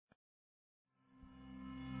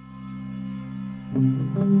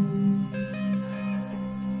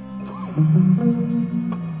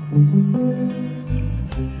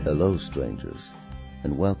Hello, strangers,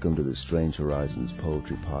 and welcome to the Strange Horizons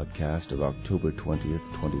Poetry Podcast of October 20th,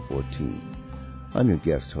 2014. I'm your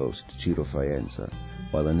guest host, Ciro Faienza,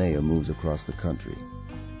 while Anaea moves across the country.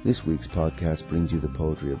 This week's podcast brings you the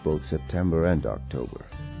poetry of both September and October.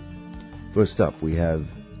 First up, we have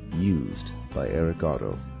Used by Eric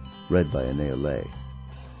Otto, read by Anaea Lay.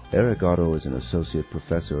 Eric Otto is an associate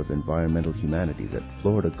professor of environmental humanities at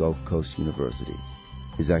Florida Gulf Coast University.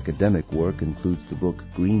 His academic work includes the book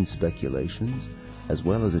Green Speculations, as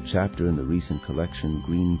well as a chapter in the recent collection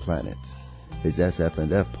Green Planets. His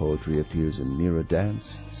SF&F poetry appears in Mirror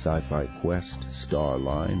Dance, Sci-Fi Quest, Star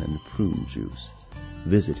Line, and Prune Juice.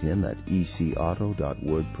 Visit him at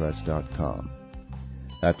ecotto.wordpress.com.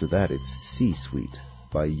 After that, it's C-Suite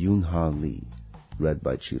by Yoon Ha Lee, read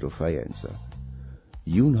by Ciro Faienza.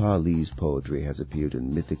 Yoon Ha Lee's poetry has appeared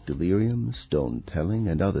in Mythic Delirium, Stone Telling,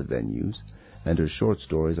 and other venues, and her short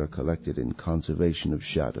stories are collected in Conservation of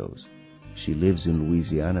Shadows. She lives in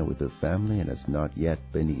Louisiana with her family and has not yet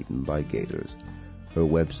been eaten by gators. Her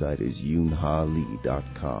website is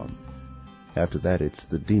yoonhalee.com. After that, it's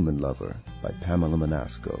The Daemon Lover by Pamela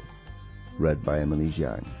Manasco, read by Emily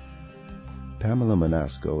Jiang. Pamela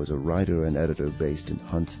Manasco is a writer and editor based in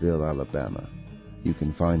Huntsville, Alabama. You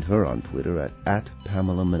can find her on Twitter at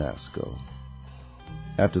Pamela Manasco.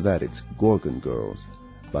 After that, it's Gorgon Girls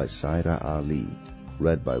by Saira Ali,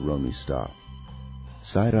 read by Romie Stott You.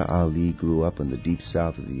 Saira Ali grew up in the deep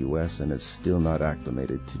south of the U.S. and is still not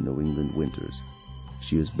acclimated to New England winters.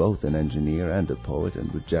 She is both an engineer and a poet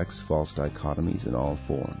and rejects false dichotomies in all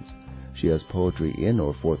forms. She has poetry in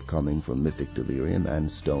or forthcoming from Mythic Delirium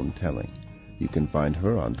and Stone Telling. You can find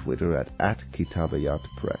her on Twitter at Kitabayat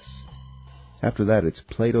Press. After that, it's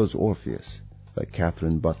Plato's Orpheus by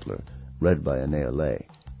Catherine Butler, read by Anaea Lay.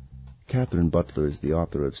 Catherine Butler is the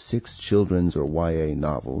author of 6 children's or YA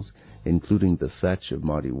novels, including The Fetch of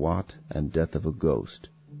Marty Watt and Death of a Ghost.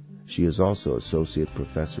 She is also Associate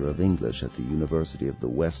Professor of English at the University of the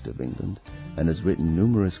West of England and has written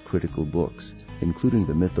numerous critical books, including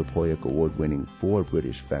the Mythopoeic Award-winning 4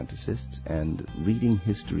 British Fantasists and Reading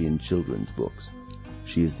History in Children's Books.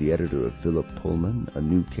 She is the editor of Philip Pullman, A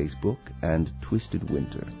New Casebook, and Twisted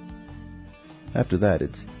Winter. After that,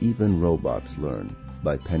 it's Even Robots Learn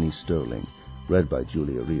by Penny Stirling, read by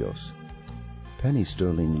Julia Rios. Penny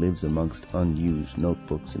Stirling lives amongst unused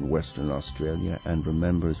notebooks in Western Australia and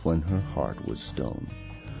remembers when her heart was stone.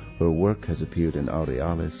 Her work has appeared in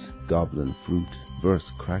Aurealis, Goblin Fruit,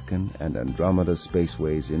 Verse Kraken, and Andromeda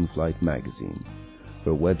Spaceway's In-Flight magazine.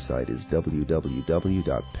 Her website is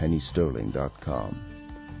www.pennystirling.com.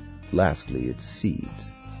 Lastly, it's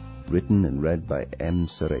Seeds, written and read by M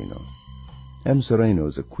Sereno. M Sereno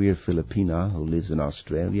is a queer Filipina who lives in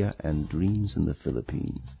Australia and dreams in the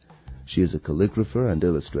Philippines. She is a calligrapher and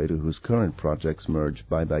illustrator whose current projects merge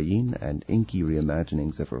Baybayin and inky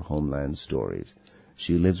reimaginings of her homeland stories.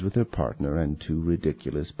 She lives with her partner and 2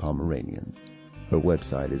 ridiculous Pomeranians. Her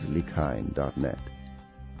website is likhain.net.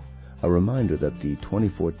 A reminder that the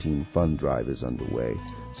 2014 fund drive is underway,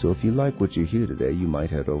 so if you like what you hear today, you might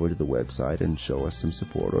head over to the website and show us some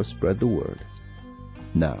support or spread the word.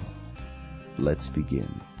 Now, let's begin.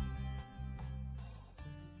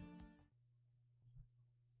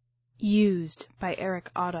 Used by Eric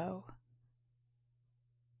Otto.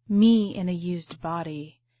 Me in a used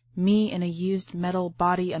body, me in a used metal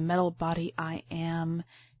body, a metal body I am.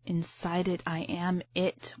 Inside it I am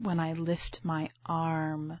it when I lift my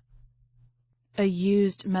arm. A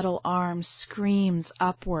used metal arm screams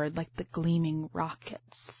upward like the gleaming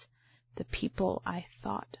rockets, the people I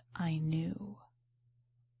thought I knew.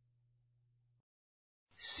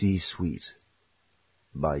 C-Suite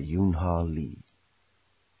by Yoon Ha Lee.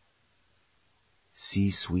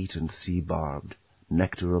 Sea-sweet and sea-barbed,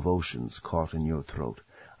 nectar of oceans caught in your throat,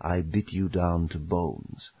 I bit you down to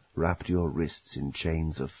bones, wrapped your wrists in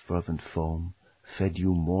chains of fervent foam, fed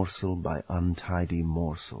you morsel by untidy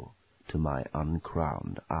morsel to my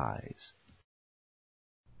uncrowned eyes.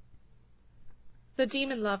 The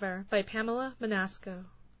Daemon Lover by Pamela Manasco.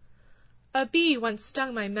 A bee once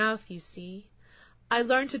stung my mouth, you see. I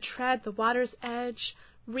learned to tread the water's edge,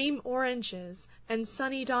 ream oranges, and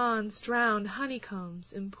sunny dawns drown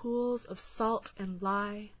honeycombs in pools of salt and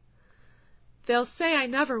lye. They'll say I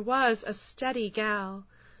never was a steady gal,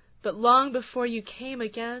 but long before you came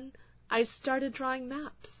again, I started drawing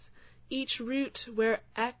maps, each route where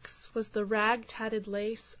X was the rag-tatted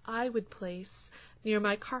lace I would place near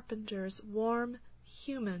my carpenter's warm,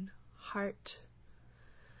 human heart.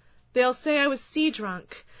 They'll say I was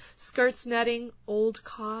sea-drunk, skirts netting, old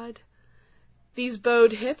cod. These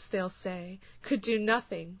bowed hips, they'll say, could do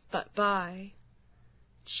nothing but buy.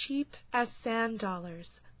 Cheap as sand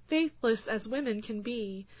dollars, faithless as women can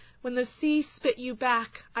be, when the sea spit you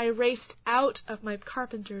back, I raced out of my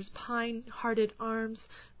carpenter's pine-hearted arms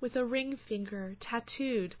with a ring finger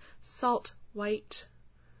tattooed salt white.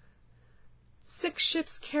 6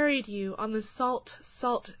 ships carried you on the salt,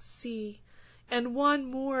 salt sea, and 1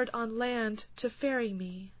 moored on land to ferry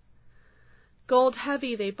me. Gold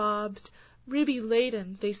heavy they bobbed, ruby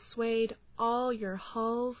laden they swayed all your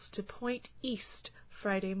hulls to point east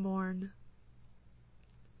Friday morn.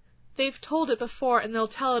 They've told it before and they'll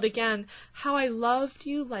tell it again, how I loved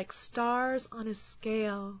you like stars on a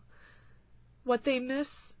scale. What they miss,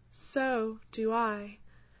 so do I.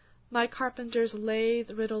 My carpenter's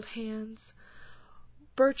lathe-riddled hands,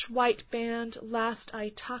 birch white band last I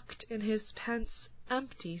tucked in his pence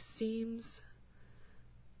empty seams.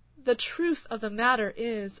 The truth of the matter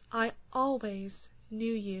is, I always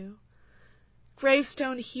knew you.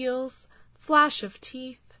 Gravestone heels, flash of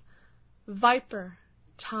teeth, viper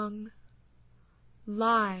tongue.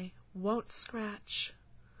 Lie won't scratch.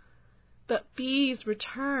 But bees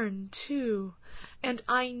return, too, and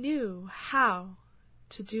I knew how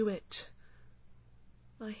to do it.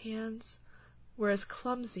 My hands were as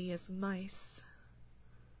clumsy as mice.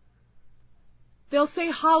 They'll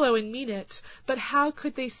say hollow and mean it, but how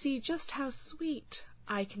could they see just how sweet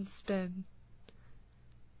I can spin?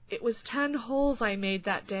 It was 10 holes I made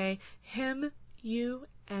that day, him, you,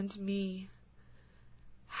 and me.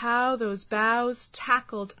 How those boughs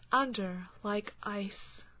tackled under like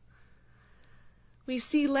ice. We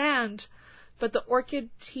see land, but the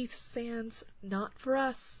orchid-teeth sands not for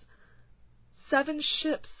us. 7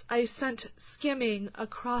 ships I sent skimming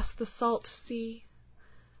across the salt sea.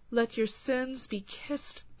 Let your sins be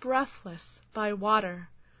kissed breathless by water.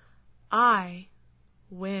 I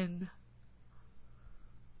win.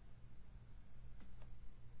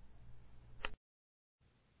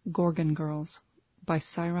 Gorgon Girls by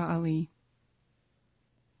Saira Ali.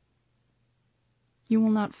 You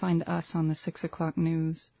will not find us on the 6 o'clock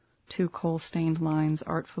news, 2 coal-stained lines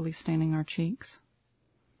artfully staining our cheeks.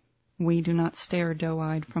 We do not stare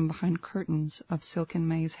doe-eyed from behind curtains of silken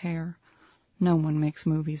maize hair. No one makes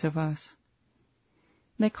movies of us.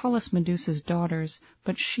 They call us Medusa's daughters,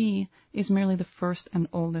 but she is merely the first and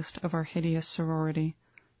oldest of our hideous sorority,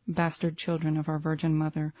 bastard children of our Virgin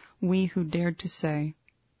Mother, we who dared to say,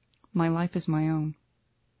 "My life is my own."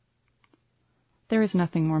 There is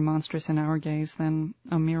nothing more monstrous in our gaze than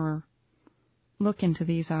a mirror. Look into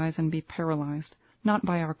these eyes and be paralyzed, not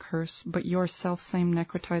by our curse, but your self-same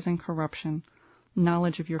necrotizing corruption,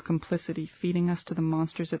 knowledge of your complicity feeding us to the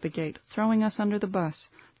monsters at the gate, throwing us under the bus,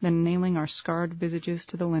 then nailing our scarred visages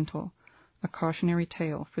to the lintel, a cautionary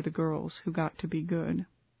tale for the girls who got to be good.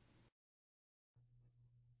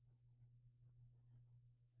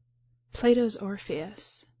 Plato's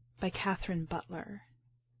Orpheus by Catherine Butler.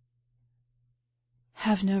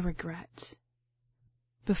 Have no regret.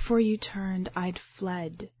 Before you turned, I'd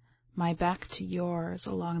fled, my back to yours,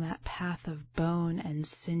 along that path of bone and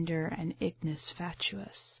cinder and ignis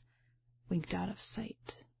fatuus, winked out of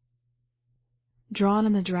sight. Drawn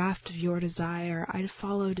in the draught of your desire, I'd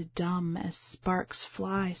followed dumb as sparks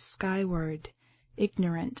fly skyward,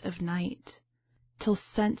 ignorant of night, till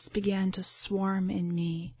sense began to swarm in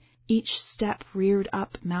me, each step reared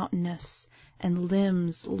up mountainous, and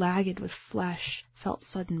limbs lagged with flesh felt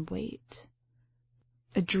sudden weight.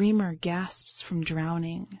 A dreamer gasps from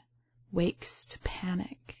drowning, wakes to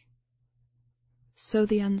panic. So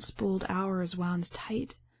the unspooled hours wound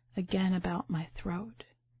tight again about my throat.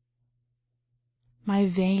 My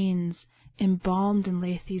veins, embalmed in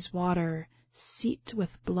Lethe's water, seeped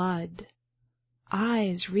with blood.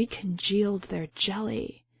 Eyes recongealed their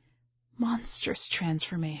jelly. Monstrous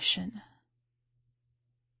transformation.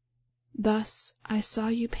 Thus I saw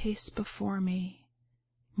you pace before me,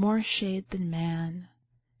 more shade than man,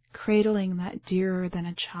 cradling that dearer than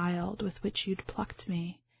a child with which you'd plucked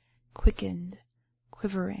me, quickened,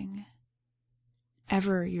 quivering,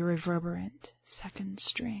 ever your reverberant second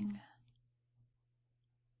string.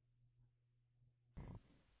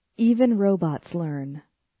 Even Robots Learn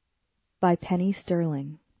by Penny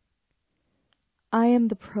Stirling. I am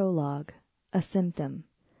the prologue, a symptom.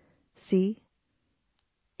 See?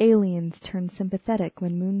 Aliens turn sympathetic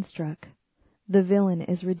when moonstruck. The villain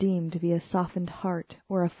is redeemed via softened heart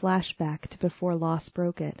or a flashback to before loss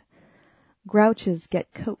broke it. Grouches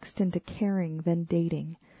get coaxed into caring, then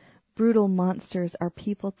dating. Brutal monsters are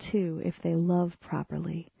people too if they love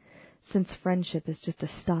properly, since friendship is just a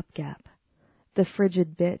stopgap. The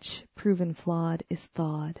frigid bitch, proven flawed, is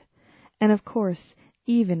thawed. And of course,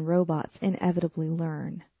 Even robots inevitably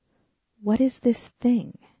learn. What is this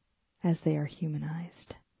thing, as they are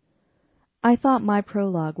humanized? I thought my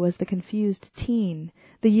prologue was the confused teen,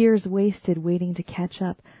 the years wasted waiting to catch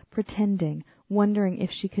up, pretending, wondering if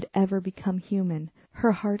she could ever become human,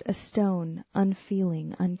 her heart a stone,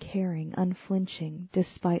 unfeeling, uncaring, unflinching,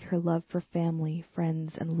 despite her love for family,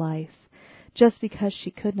 friends, and life, just because she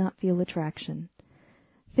could not feel attraction.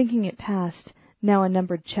 Thinking it past, now a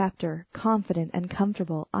numbered chapter, confident and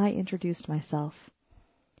comfortable, I introduced myself.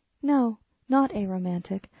 No, not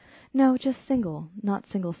aromantic. No, just single, not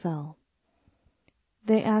single cell.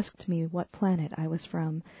 They asked me what planet I was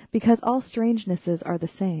from, because all strangenesses are the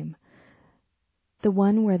same. The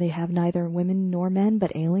one where they have neither women nor men,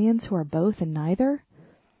 but aliens who are both and neither?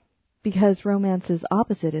 Because romance's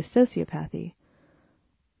opposite is sociopathy.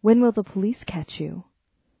 When will the police catch you?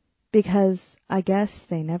 Because I guess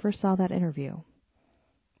they never saw that interview.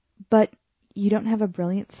 But you don't have a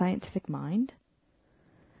brilliant scientific mind?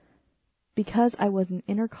 Because I was an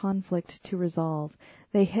inner conflict to resolve,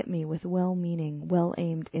 they hit me with well-meaning,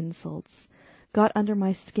 well-aimed insults, got under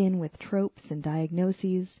my skin with tropes and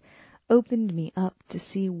diagnoses, opened me up to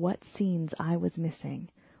see what scenes I was missing,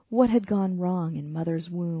 what had gone wrong in mother's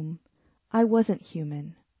womb. I wasn't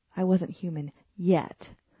human. I wasn't human yet.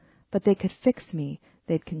 But they could fix me,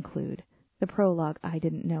 they'd conclude, the prologue I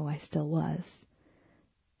didn't know I still was.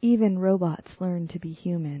 Even robots learn to be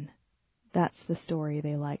human. That's the story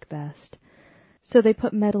they like best. So they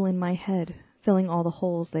put metal in my head, filling all the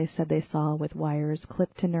holes they said they saw with wires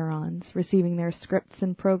clipped to neurons, receiving their scripts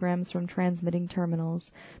and programs from transmitting terminals,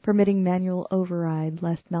 permitting manual override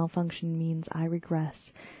lest malfunction means I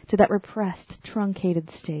regress to that repressed, truncated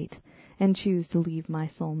state and choose to leave my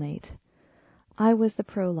soulmate. I was the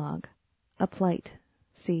prologue, a plight,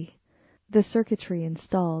 see, the circuitry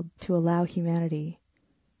installed to allow humanity.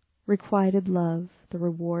 Requited love, the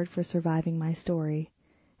reward for surviving my story,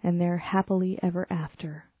 and their happily ever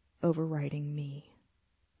after overriding me.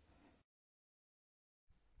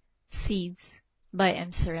 Seeds by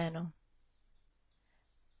M Sereno.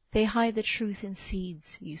 They hide the truth in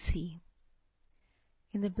seeds, you see,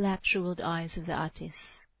 in the black jeweled eyes of the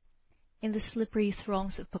Atis, in the slippery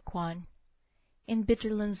throngs of Pakuan, in bitter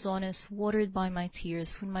lanzones watered by my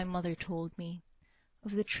tears when my mother told me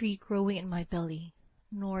of the tree growing in my belly,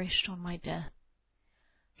 nourished on my death.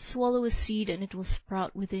 Swallow a seed and it will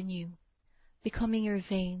sprout within you, becoming your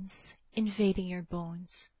veins, invading your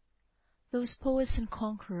bones. Those poets and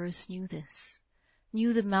conquerors knew this,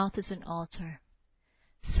 knew the mouth is an altar.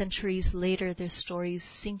 Centuries later their stories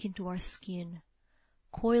sink into our skin,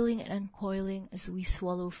 coiling and uncoiling as we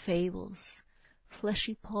swallow fables,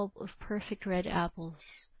 fleshy pulp of perfect red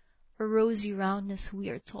apples, a rosy roundness we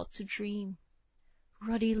are taught to dream,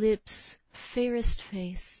 ruddy lips, fairest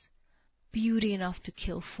face, beauty enough to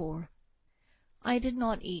kill for. I did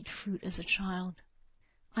not eat fruit as a child.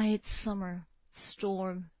 I ate summer,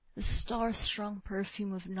 storm, the star-strung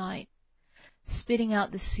perfume of night, spitting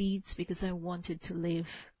out the seeds because I wanted to live.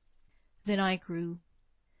 Then I grew.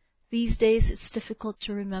 These days it's difficult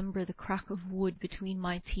to remember the crack of wood between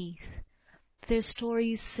my teeth. Their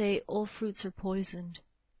stories say all fruits are poisoned,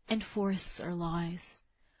 and forests are lies.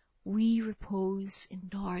 We repose in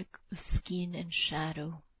dark of skin and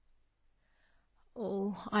shadow.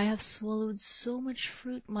 Oh, I have swallowed so much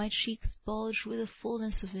fruit my cheeks bulge with the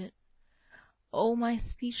fullness of it. Oh, my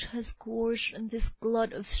speech has gorged on this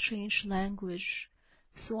glut of strange language,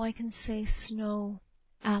 so I can say snow,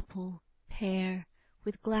 apple, pear,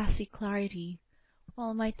 with glassy clarity,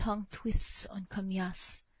 while my tongue twists on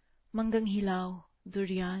kamyas, manggang hilaw,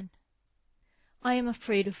 durian. I am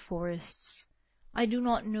afraid of forests. I do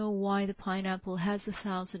not know why the pineapple has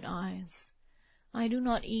 1,000 eyes. I do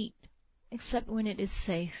not eat, except when it is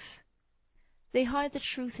safe. They hide the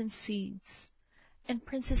truth in seeds, and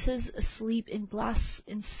princesses asleep in glass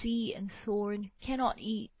and sea and thorn cannot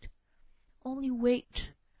eat. Only wait,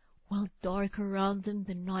 while dark around them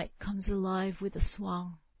the night comes alive with a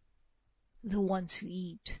swang. The ones who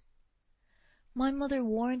eat. My mother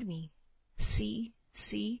warned me. See,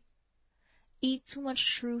 see. Eat too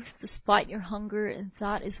much truth to spite your hunger, and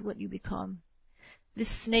that is what you become.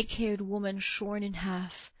 This snake-haired woman shorn in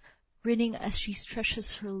half, grinning as she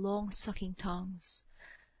stretches her long sucking tongues,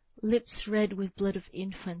 lips red with blood of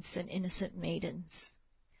infants and innocent maidens.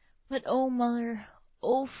 But, O mother,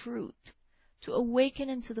 O fruit, to awaken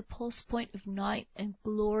into the pulse point of night and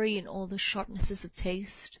glory in all the sharpnesses of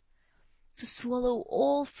taste, to swallow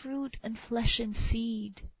all fruit and flesh and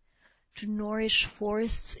seed, to nourish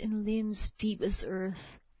forests in limbs deep as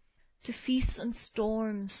earth, to feast on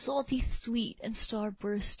storms, salty sweet and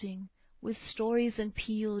star-bursting, with stories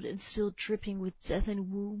unpeeled and still dripping with death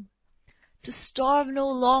and womb, to starve no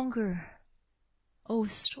longer. O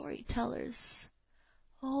storytellers,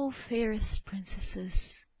 O fairest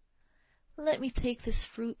princesses, let me take this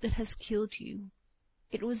fruit that has killed you.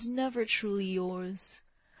 It was never truly yours.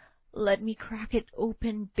 Let me crack it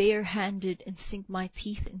open bare-handed and sink my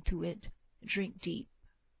teeth into it, drink deep.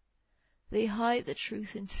 They hide the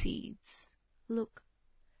truth in seeds. Look,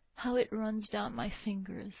 how it runs down my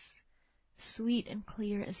fingers, sweet and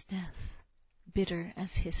clear as death, bitter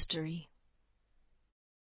as history.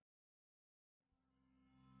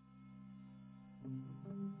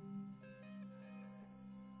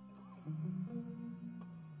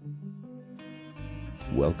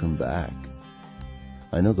 Welcome back.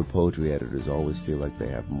 I know the poetry editors always feel like they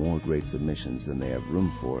have more great submissions than they have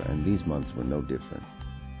room for, and these months were no different.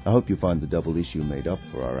 I hope you find the double issue made up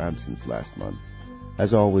for our absence last month.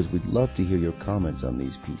 As always, we'd love to hear your comments on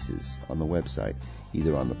these pieces on the website,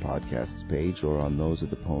 either on the podcast's page or on those of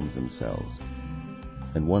the poems themselves.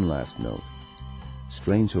 And one last note.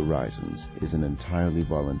 Strange Horizons is an entirely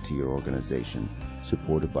volunteer organization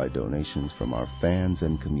supported by donations from our fans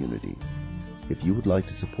and community. If you would like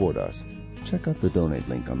to support us, check out the donate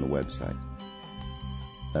link on the website.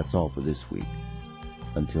 That's all for this week.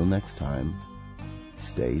 Until next time,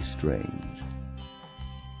 stay strange.